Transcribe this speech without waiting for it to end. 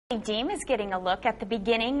Deem is getting a look at the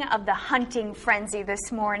beginning of the hunting frenzy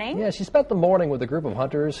this morning. Yeah, she spent the morning with a group of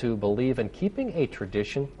hunters who believe in keeping a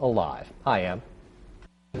tradition alive. Hi, Em.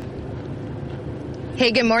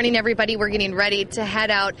 Hey, good morning, everybody. We're getting ready to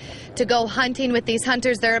head out to go hunting with these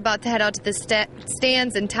hunters. They're about to head out to the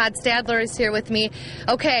stands, and Todd Stadler is here with me.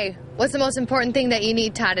 Okay, what's the most important thing that you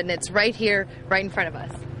need, Todd? And it's right here, right in front of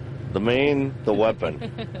us. The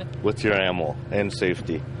weapon with your ammo and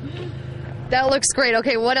safety. That looks great.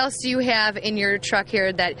 Okay, what else do you have in your truck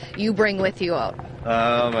here that you bring with you out?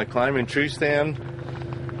 My climbing tree stand.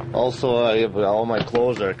 Also, I have all my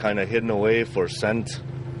clothes are kind of hidden away for scent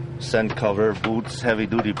cover, boots,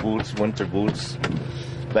 heavy-duty boots, winter boots,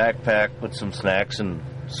 backpack, put some snacks and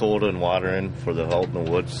soda and water in for the out in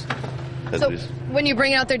the woods. So when you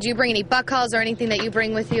bring it out there, do you bring any buck calls or anything that you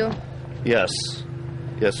bring with you? Yes,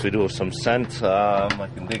 we do. Some scent. I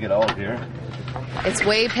can dig it out here. It's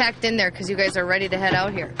way packed in there because you guys are ready to head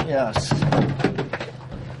out here. Yes.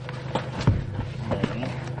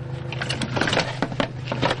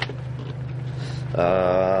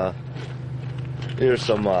 Here's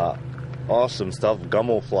some awesome stuff.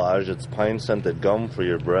 Gummoflage. It's pine-scented gum for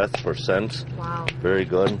your breath, for scent. Wow. Very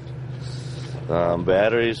good.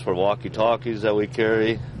 Batteries for walkie-talkies that we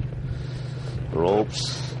carry.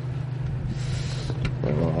 Ropes.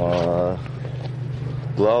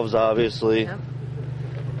 Gloves, obviously. Yep.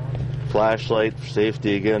 Flashlight for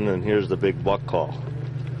safety again, and here's the big buck call.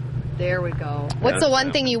 There we go. What's the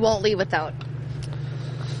one thing you won't leave without?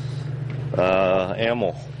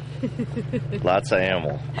 Ammo. Lots of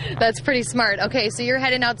ammo. That's pretty smart. Okay, so you're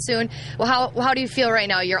heading out soon. Well, how do you feel right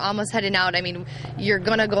now? You're almost heading out. I mean, you're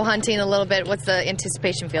gonna go hunting a little bit. What's the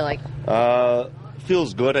anticipation feel like?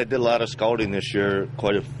 Feels good. I did a lot of scouting this year,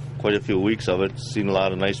 quite a few weeks of it. Seen a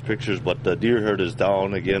lot of nice pictures, but the deer herd is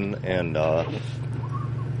down again, and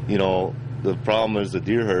you know, the problem is the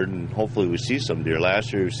deer herd, and hopefully we see some deer.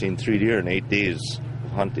 Last year we've seen 3 deer in 8 days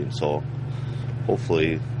of hunting, so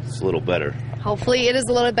hopefully it's a little better. Hopefully it is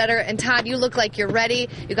a little better. And Todd, you look like you're ready.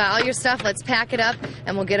 You got all your stuff. Let's pack it up,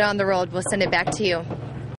 and we'll get on the road. We'll send it back to you.